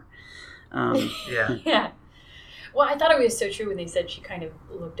of humor. Yeah. Well, I thought it was so true when they said she kind of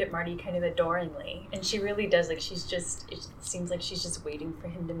looked at Marty kind of adoringly. And she really does. Like, it seems like she's just waiting for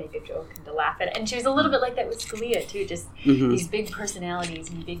him to make a joke and to laugh at it. And she was a little bit like that with Scalia, too. Just these big personalities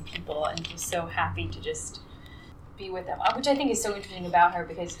and big people. And just so happy to just be with them. Which I think is so interesting about her,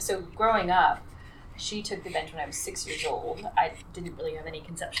 because, so growing up, she took the bench when I was 6 years old. I didn't really have any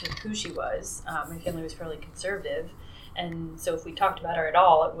conception of who she was. My family was fairly conservative. And so if we talked about her at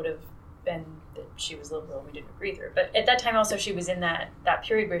all, it would have been that she was liberal. We didn't agree with her. But at that time also, she was in that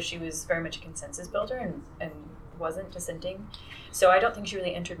period where she was very much a consensus builder and wasn't dissenting. So I don't think she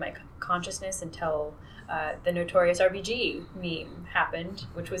really entered my consciousness until the notorious RBG meme happened,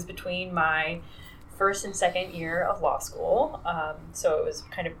 which was between my first and second year of law school. So it was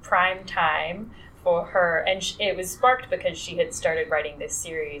kind of prime time for her. And it was sparked because she had started writing this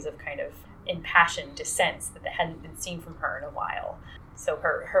series of kind of impassioned dissents that hadn't been seen from her in a while. So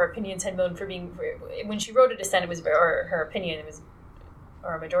her opinions had known for being, when she wrote a dissent, it was, or her opinion, it was,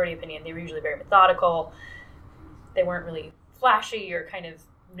 or a majority opinion, they were usually very methodical. They weren't really flashy or kind of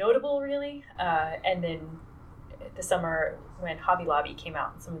notable, really. And then the summer when Hobby Lobby came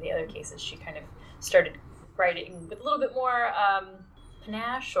out and some of the other cases, she kind of started writing with a little bit more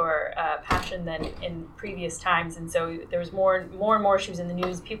panache or passion than in previous times. And so there was more and more she was in the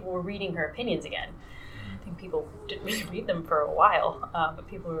news. People were reading her opinions again. I think people didn't really read them for a while, but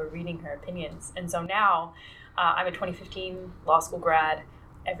people were reading her opinions. And so now I'm a 2015 law school grad.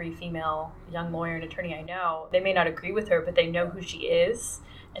 Every female young lawyer and attorney I know, they may not agree with her, but they know who she is,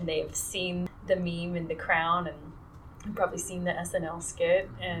 and they've seen the meme in The Crown and probably seen the SNL skit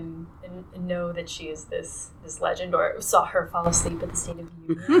and know that she is this legend, or saw her fall asleep at the State of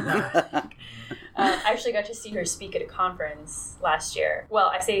the Union. I actually got to see her speak at a conference last year. Well,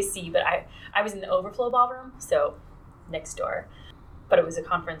 I say see, but I was in the Overflow Ballroom, so next door. But it was a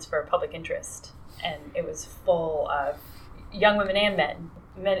conference for public interest, and it was full of young women and men.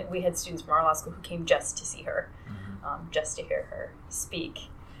 We had students from our law school who came just to see her, just to hear her speak.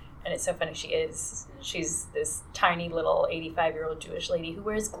 And it's so funny, she's this tiny little 85-year-old Jewish lady who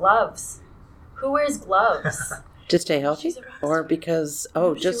wears gloves. Who wears gloves? To stay healthy? Or because,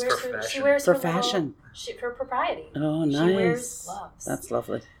 just she wears for fashion. For propriety. Oh, nice. She wears gloves. That's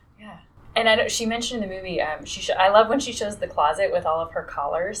lovely. Yeah. And I know she mentioned in the movie, I love when she shows the closet with all of her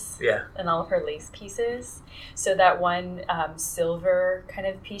collars and all of her lace pieces. So that one silver kind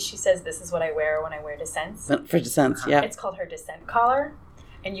of piece, she says, "This is what I wear when I wear dissents." For dissents, yeah. It's called her dissent collar.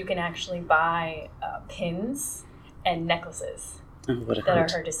 And you can actually buy pins and necklaces that are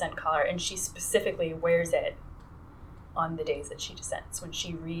her dissent collar. And she specifically wears it on the days that she dissents. When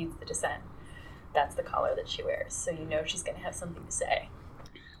she reads the dissent, that's the collar that she wears. So you know she's going to have something to say.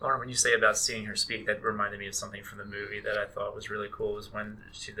 Lauren, when you say about seeing her speak, that reminded me of something from the movie that I thought was really cool. Was when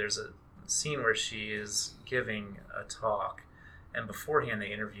there's a scene where she is giving a talk, and beforehand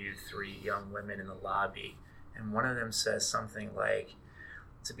they interviewed 3 young women in the lobby, and one of them says something like,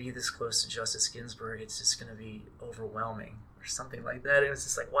 "To be this close to Justice Ginsburg, it's just going to be overwhelming," or something like that. It was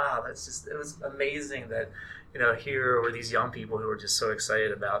just like, wow, it was amazing that, here were these young people who were just so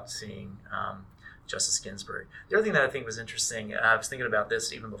excited about seeing Justice Ginsburg. The other thing that I think was interesting, I was thinking about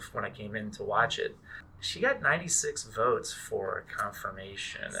this even before when I came in to watch it, she got 96 votes for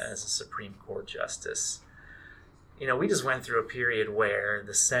confirmation as a Supreme Court justice. We just went through a period where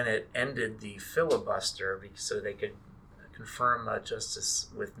the Senate ended the filibuster so they could confirm a justice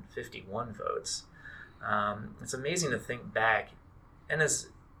with 51 votes. It's amazing to think back, and as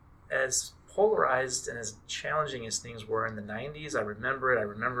polarized and as challenging as things were in the 90s, I remember it. I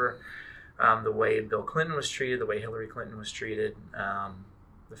remember the way Bill Clinton was treated, the way Hillary Clinton was treated.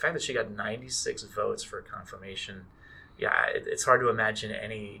 The fact that she got 96 votes for confirmation, it's hard to imagine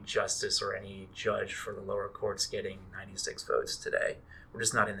any justice or any judge for the lower courts getting 96 votes today. We're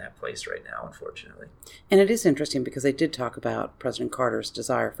just not in that place right now, unfortunately. And it is interesting because they did talk about President Carter's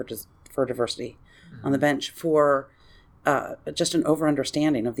desire for diversity on the bench, for just an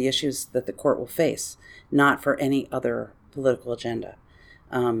over-understanding of the issues that the court will face, not for any other political agenda.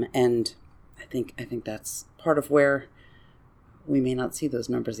 And I think that's part of where we may not see those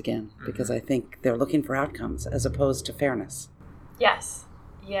numbers again, because I think they're looking for outcomes as opposed to fairness. Yes,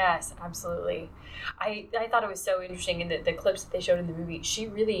 absolutely. I thought it was so interesting in the clips that they showed in the movie. She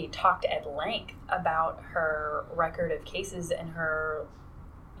really talked at length about her record of cases and her,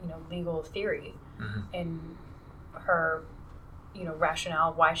 legal theory and her,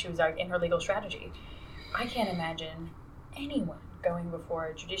 rationale, why she was in her legal strategy. I can't imagine anyone going before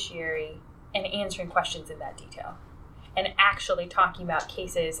a judiciary and answering questions in that detail and actually talking about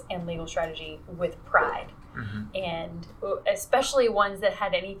cases and legal strategy with pride. And especially ones that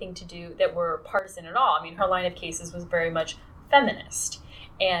had anything to do, that were partisan at all. I mean, her line of cases was very much feminist.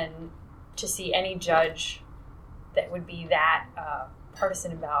 And to see any judge that would be that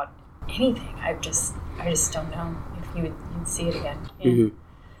partisan about anything, I just don't know if you'd see it again.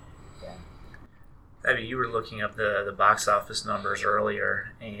 Yeah. Abby, you were looking up the box office numbers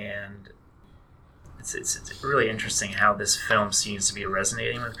earlier, and it's really interesting how this film seems to be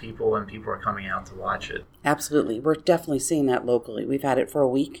resonating with people, and people are coming out to watch it. Absolutely. We're definitely seeing that locally. We've had it for a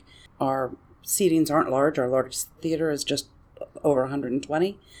week. Our seatings aren't large. Our largest theater is just over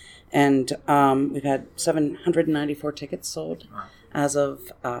 120. And we've had 794 tickets sold as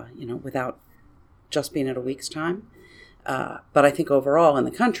of, without just being at a week's time. But I think overall in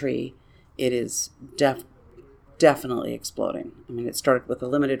the country, it is definitely exploding. I mean, it started with a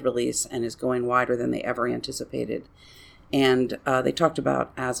limited release and is going wider than they ever anticipated. And they talked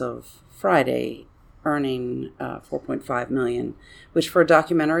about, as of Friday, earning $4.5 million, which for a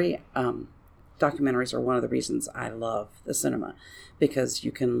documentary, documentaries are one of the reasons I love the cinema, because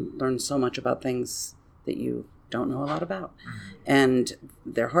you can learn so much about things that you don't know a lot about. And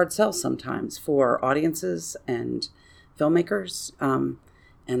they're hard sells sometimes for audiences and filmmakers.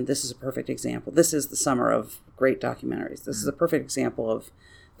 And this is a perfect example. This is the summer of great documentaries. This is a perfect example of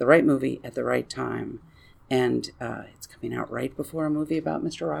the right movie at the right time. And it's coming out right before a movie about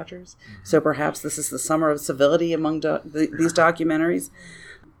Mr. Rogers. So perhaps this is the summer of civility among these documentaries.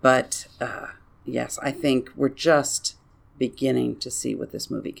 But yes, I think we're just beginning to see what this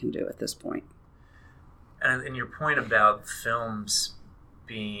movie can do at this point. And your point about films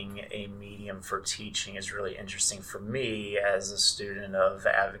being a medium for teaching is really interesting for me as a student of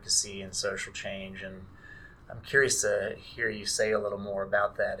advocacy and social change. And I'm curious to hear you say a little more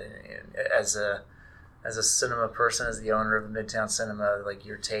about that. And as a cinema person, as the owner of Midtown Cinema, like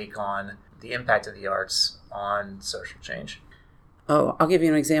your take on the impact of the arts on social change. Oh, I'll give you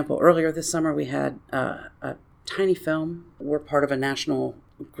an example. Earlier this summer, we had a tiny film. We're part of a national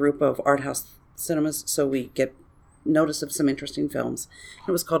group of art house cinemas, so we get notice of some interesting films.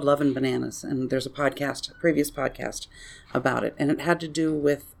 It was called Love and Bananas, and there's a previous podcast about it, and it had to do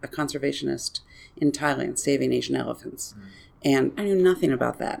with a conservationist in Thailand saving Asian elephants. And I knew nothing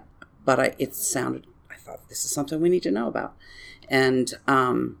about that, but I thought this is something we need to know about. And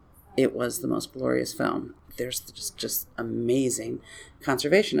it was the most glorious film. There's just amazing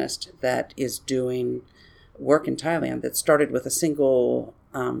conservationist that is doing work in Thailand that started with a single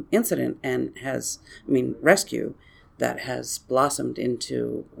incident and rescue that has blossomed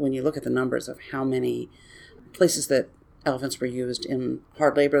into, when you look at the numbers of how many places that elephants were used in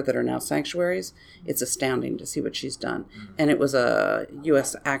hard labor that are now sanctuaries, it's astounding to see what she's done. And it was a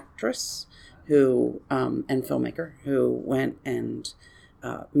U.S. actress and filmmaker who went and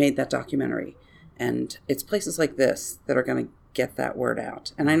made that documentary. And it's places like this that are going to get that word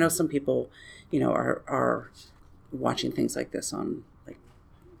out. And I know some people, are watching things like this on like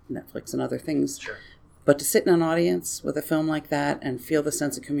Netflix and other things. Sure. But to sit in an audience with a film like that and feel the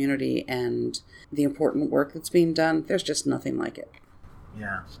sense of community and the important work that's being done, there's just nothing like it.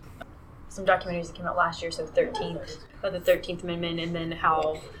 Yeah. Some documentaries that came out last year, so the 13th Amendment, and then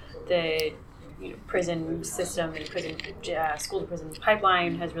how the prison system and school to prison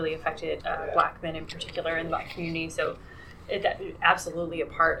pipeline has really affected Black men in particular in the Black community. So that absolutely a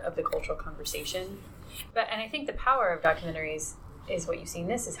part of the cultural conversation. And I think the power of documentaries is what you see in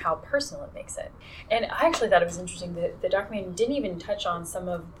this is how personal it makes it. And I actually thought it was interesting that the documentary didn't even touch on some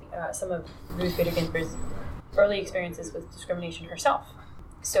of Ruth Bader Ginsburg's early experiences with discrimination herself.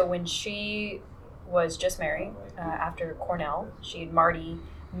 So when she was just married after Cornell, she and Marty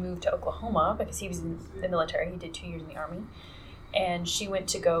moved to Oklahoma because he was in the military. He did 2 years in the Army. And she went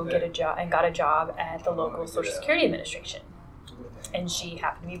to go get a job and got a job at the local Social Security Administration. And she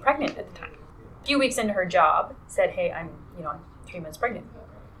happened to be pregnant at the time. A few weeks into her job, said, hey, I'm 3 months pregnant.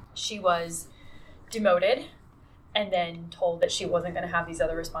 She was demoted and then told that she wasn't going to have these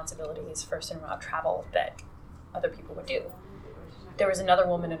other responsibilities for certain amount of travel that other people would do. There was another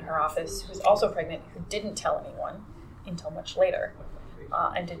woman in her office who was also pregnant who didn't tell anyone until much later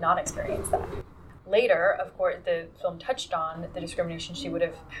and did not experience that. Later, of course, the film touched on the discrimination she would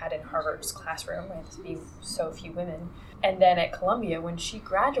have had in Harvard's classroom, right? There being so few women. And then at Columbia, when she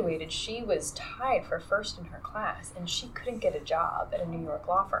graduated, she was tied for first in her class, and she couldn't get a job at a New York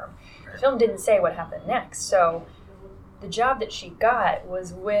law firm. The film didn't say what happened next. So the job that she got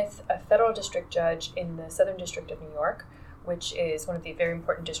was with a federal district judge in the Southern District of New York, which is one of the very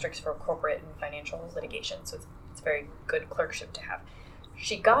important districts for corporate and financial litigation. So it's a very good clerkship to have.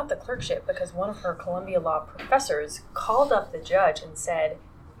 She got the clerkship because one of her Columbia Law professors called up the judge and said,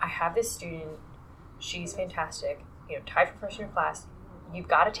 I have this student, she's fantastic, tied for first in her class, you've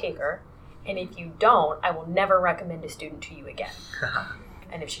got to take her, and if you don't, I will never recommend a student to you again.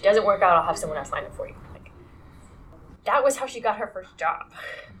 And if she doesn't work out, I'll have someone else line up for you. That was how she got her first job.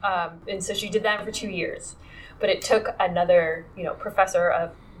 And so she did that for 2 years. But it took another, professor,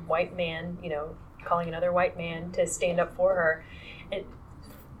 a white man, calling another white man to stand up for her. And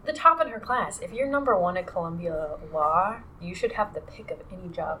the top in her class, if you're number one at Columbia Law, you should have the pick of any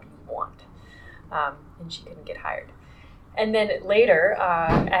job you want. And she couldn't get hired. And then later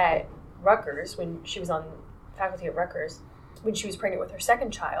at Rutgers, when she was on faculty at Rutgers, when she was pregnant with her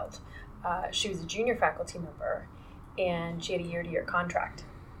second child, she was a junior faculty member, and she had a year-to-year contract.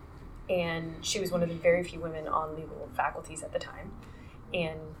 And she was one of the very few women on legal faculties at the time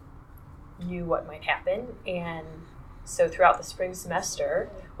and knew what might happen. And so throughout the spring semester,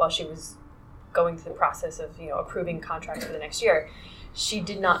 while she was going through the process of, approving contracts for the next year, she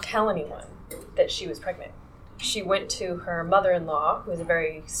did not tell anyone that she was pregnant. She went to her mother-in-law, who was a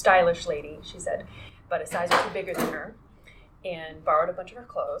very stylish lady, she said, but a size or two bigger than her, and borrowed a bunch of her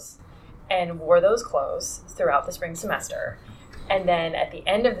clothes and wore those clothes throughout the spring semester. And then at the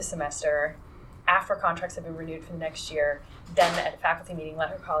end of the semester, after contracts have been renewed for the next year, then at a faculty meeting, let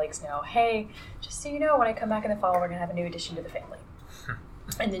her colleagues know, hey, just so you know, when I come back in the fall, we're going to have a new addition to the family.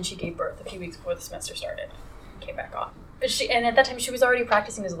 And then she gave birth a few weeks before the semester started, came back on. And at that time, she was already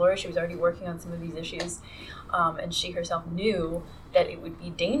practicing as a lawyer. She was already working on some of these issues. And she herself knew that it would be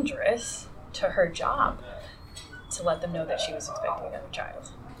dangerous to her job to let them know that she was expecting another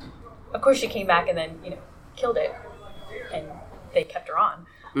child. Of course, she came back and then, killed it. And they kept her on.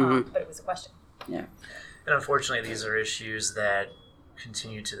 But it was a question. Yeah. And unfortunately, these are issues that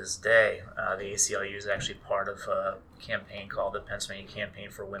continue to this day. The ACLU is actually part of a campaign called the Pennsylvania Campaign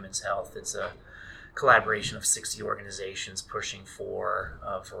for Women's Health. It's a collaboration of 60 organizations pushing for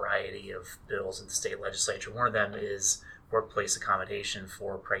a variety of bills at the state legislature. One of them is workplace accommodation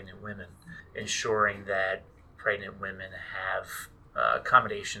for pregnant women, ensuring that pregnant women have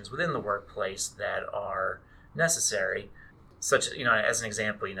accommodations within the workplace that are necessary. Such, as an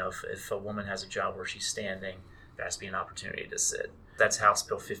example, if a woman has a job where she's standing, there has to be an opportunity to sit. That's House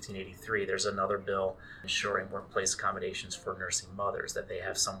Bill 1583. There's another bill ensuring workplace accommodations for nursing mothers, that they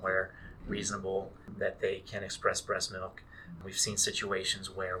have somewhere reasonable that they can express breast milk. We've seen situations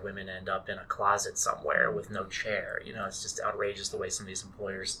where women end up in a closet somewhere with no chair. It's just outrageous the way some of these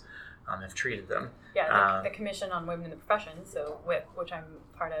employers have treated them. Yeah, the Commission on Women in the Profession, so WIP, which I'm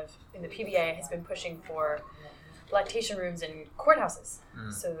part of in the PBA, has been pushing for lactation rooms in courthouses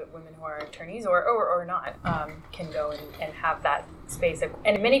so that women who are attorneys or not can go and have that space.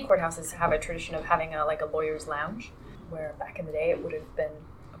 And many courthouses have a tradition of having a lawyer's lounge, where back in the day it would have been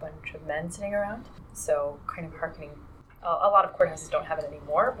a bunch of men sitting around. So kind of hearkening A lot of courthouses don't have it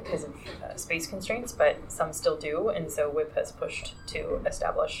anymore because of space constraints, but some still do, and so WIP has pushed to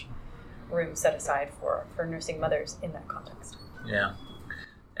establish rooms set aside for nursing mothers in that context. Yeah.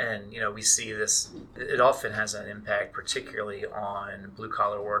 And, we see this, it often has an impact, particularly on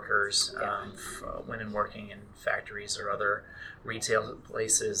blue-collar workers, women working in factories or other retail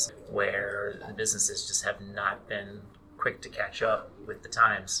places where the businesses just have not been quick to catch up with the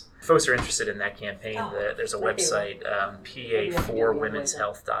times. If folks are interested in that campaign, there's a website,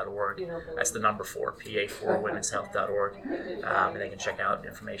 pa4womenshealth.org. That's the number 4, pa4womenshealth.org, and they can check out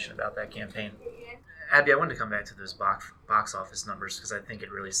information about that campaign. Abby, I wanted to come back to those box office numbers because I think it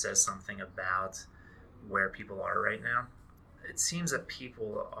really says something about where people are right now. It seems that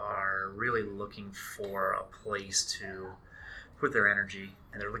people are really looking for a place to put their energy,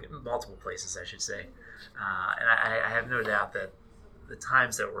 and they're looking at multiple places, I should say. And I have no doubt that the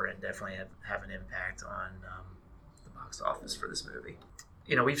times that we're in definitely have an impact on the box office for this movie.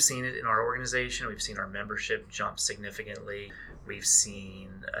 We've seen it in our organization. We've seen our membership jump significantly. We've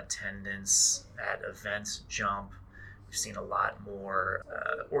seen attendance at events jump. We've seen a lot more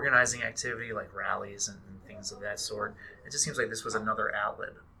organizing activity like rallies and things of that sort. It just seems like this was another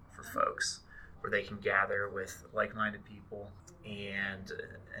outlet for folks where they can gather with like-minded people and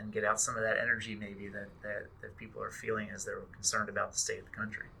get out some of that energy maybe that people are feeling as they're concerned about the state of the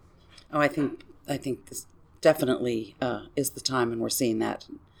country. Oh, I think this definitely is the time, and we're seeing that,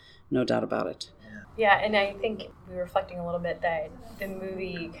 no doubt about it. Yeah, and I think we were reflecting a little bit that the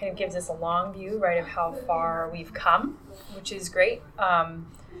movie kind of gives us a long view, right, of how far we've come, which is great.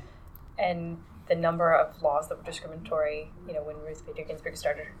 And the number of laws that were discriminatory, when Ruth Bader Ginsburg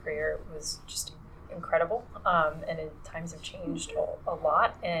started her career was just incredible. And times have changed a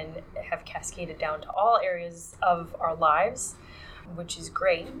lot and have cascaded down to all areas of our lives, which is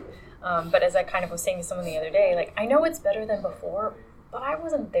great. But as I kind of was saying to someone the other day, I know it's better than before, but I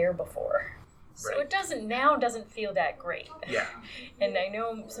wasn't there before. So Right. it doesn't feel that great. Yeah. And I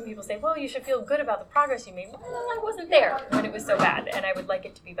know some people say, well, you should feel good about the progress you made. Well, I wasn't there when it was so bad, and I would like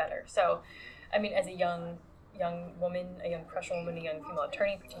it to be better. So, as a young woman, a young professional woman, a young female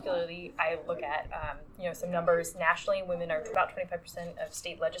attorney particularly, I look at, some numbers. Nationally, women are about 25% of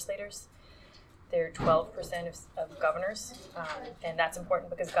state legislators. They're 12% of governors, and that's important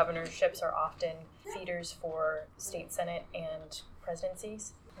because governorships are often feeders for state senate and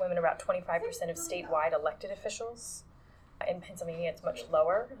presidencies. Women are about 25% of statewide elected officials. In Pennsylvania, it's much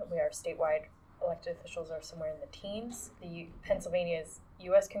lower. Our statewide elected officials are somewhere in the teens. Pennsylvania's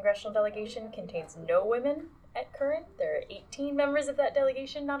U.S. congressional delegation contains no women at current. There are 18 members of that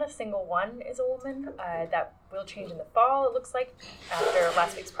delegation. Not a single one is a woman. That will change in the fall, it looks like, after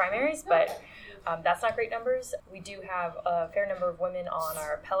last week's primaries, but that's not great numbers. We do have a fair number of women on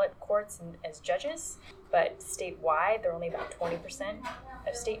our appellate courts and as judges, but statewide, they're only about 20%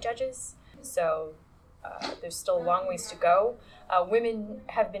 of state judges. So there's still a long ways to go. Women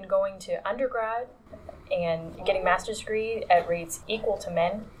have been going to undergrad and getting master's degree at rates equal to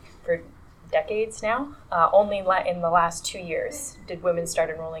men for decades now. Only in the last 2 years did women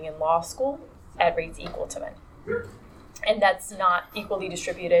start enrolling in law school at rates equal to men. And that's not equally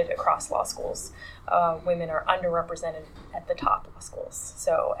distributed across law schools. Women are underrepresented at the top law schools.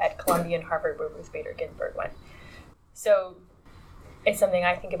 So at Columbia and Harvard, where Ruth Bader Ginsburg went. So it's something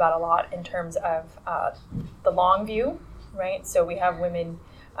I think about a lot in terms of the long view, right? So we have women,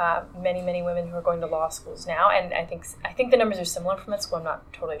 many women who are going to law schools now, and I think the numbers are similar from that school. I'm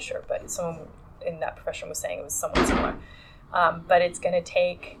not totally sure, but someone in that profession was saying it was somewhat similar. But it's going to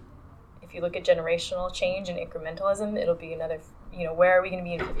take, if you look at generational change and incrementalism, it'll be another, where are we going to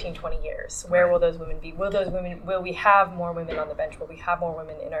be in 15, 20 years? Where will those women be? Will we have more women on the bench? Will we have more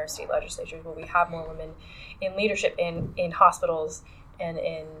women in our state legislatures? Will we have more women in leadership in hospitals and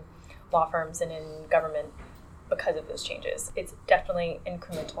in law firms and in government because of those changes? It's definitely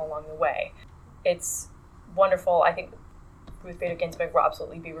incremental along the way. It's wonderful. I think Ruth Bader Ginsburg will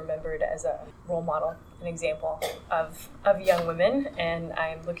absolutely be remembered as a role model, an example of young women, and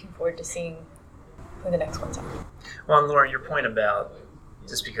I'm looking forward to seeing who the next ones are. Well, and Lauren, your point about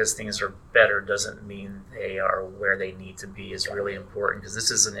just because things are better doesn't mean they are where they need to be is really important, because this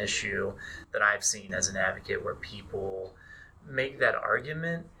is an issue that I've seen as an advocate where people make that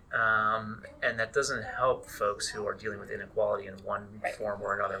argument, and that doesn't help folks who are dealing with inequality in one form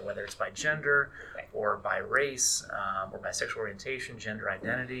or another, whether it's by gender or by race or by sexual orientation, gender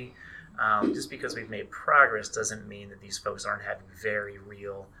identity. Just because we've made progress doesn't mean that these folks aren't having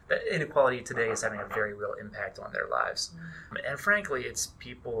that inequality today is having a very real impact on their lives. And frankly, it's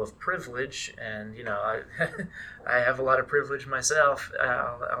people of privilege, and I have a lot of privilege myself,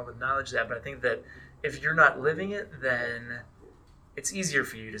 I'll acknowledge that, but I think that if you're not living it, then it's easier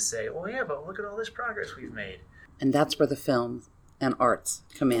for you to say, "Oh yeah, but look at all this progress we've made." And that's where the film and arts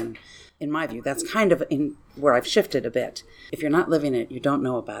come in my view. That's kind of in where I've shifted a bit. If you're not living it, you don't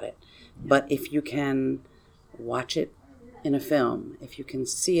know about it. But if you can watch it in a film, if you can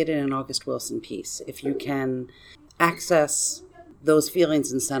see it in an August Wilson piece, if you can access those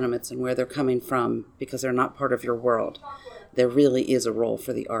feelings and sentiments and where they're coming from because they're not part of your world, there really is a role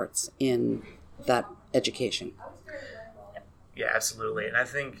for the arts in that education. Yeah, absolutely. And I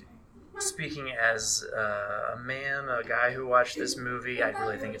think, speaking as a man, a guy who watched this movie, I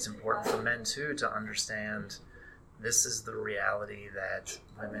really think it's important for men too to understand this is the reality that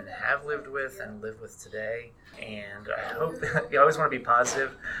women have lived with and live with today. And I hope that you always want to be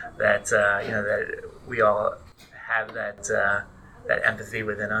positive, that that we all have that empathy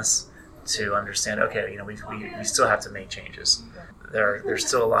within us to understand. Okay, we still have to make changes. There's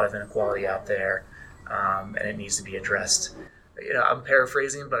still a lot of inequality out there, and it needs to be addressed. I'm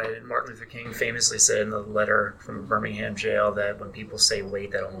paraphrasing, but Martin Luther King famously said in the letter from Birmingham jail that when people say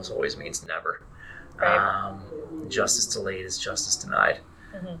wait, that almost always means never. Right. Justice delayed is justice denied.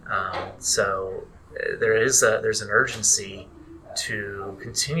 Mm-hmm. So there's an urgency to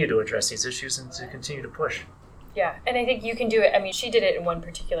continue to address these issues and to continue to push. Yeah, and I think you can do it. I mean, she did it in one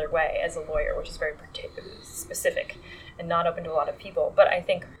particular way as a lawyer, which is very specific and not open to a lot of people. But I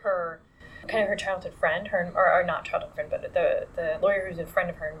think her childhood friend, or not childhood friend, but the lawyer who's a friend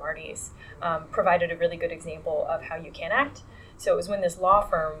of her and Marty's, provided a really good example of how you can act. So it was when this law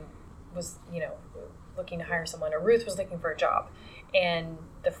firm was, looking to hire someone, or Ruth was looking for a job, and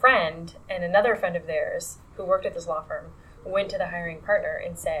the friend and another friend of theirs who worked at this law firm went to the hiring partner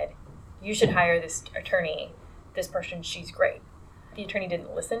and said, "You should hire this attorney. This person, she's great." The attorney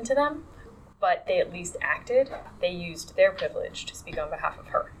didn't listen to them, but they at least acted. They used their privilege to speak on behalf of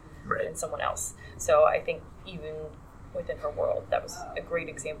her. Right. And someone else. So I think even within her world, that was a great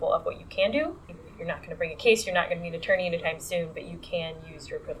example of what you can do. You're not going to bring a case, you're not going to be an attorney anytime soon, but you can use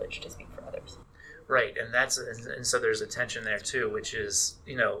your privilege to speak for others. Right, and so there's a tension there too, which is,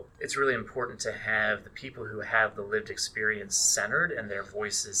 it's really important to have the people who have the lived experience centered and their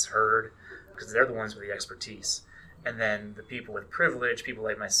voices heard, because they're the ones with the expertise. And then the people with privilege, people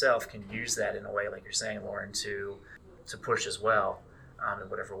like myself, can use that in a way, like you're saying, Lauren, to push as well. In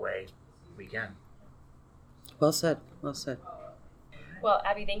whatever way we can. Well said. Well said. Well,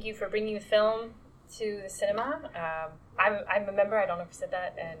 Abby, thank you for bringing the film to the cinema. I'm a member. I don't know if I said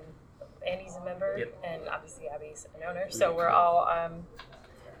that, and Andy's a member, yep. And obviously Abby's an owner. So we're all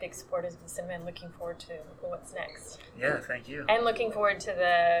big supporters of the cinema and looking forward to what's next. Yeah, thank you. And looking forward to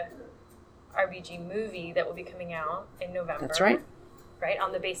the RBG movie that will be coming out in November. That's right. Right,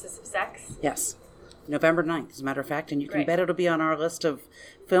 on the basis of sex. Yes. November 9th, as a matter of fact, and you can bet it'll be on our list of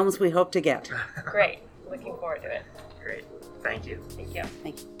films we hope to get. Great. Looking forward to it. Great. Thank you. Thank you.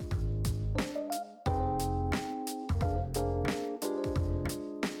 Thank you.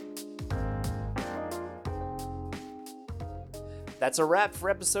 That's a wrap for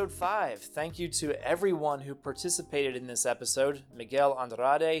episode 5. Thank you to everyone who participated in this episode: Miguel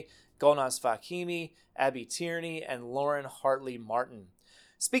Andrade, Golnaz Fahimi, Abby Tierney, and Lauren Hartley Martin.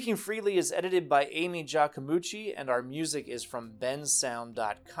 Speaking Freely is edited by Amy Giacomucci, and our music is from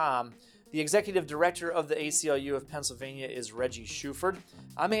bensound.com. The executive director of the ACLU of Pennsylvania is Reggie Shuford.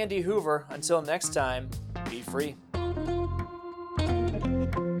 I'm Andy Hoover. Until next time, be free.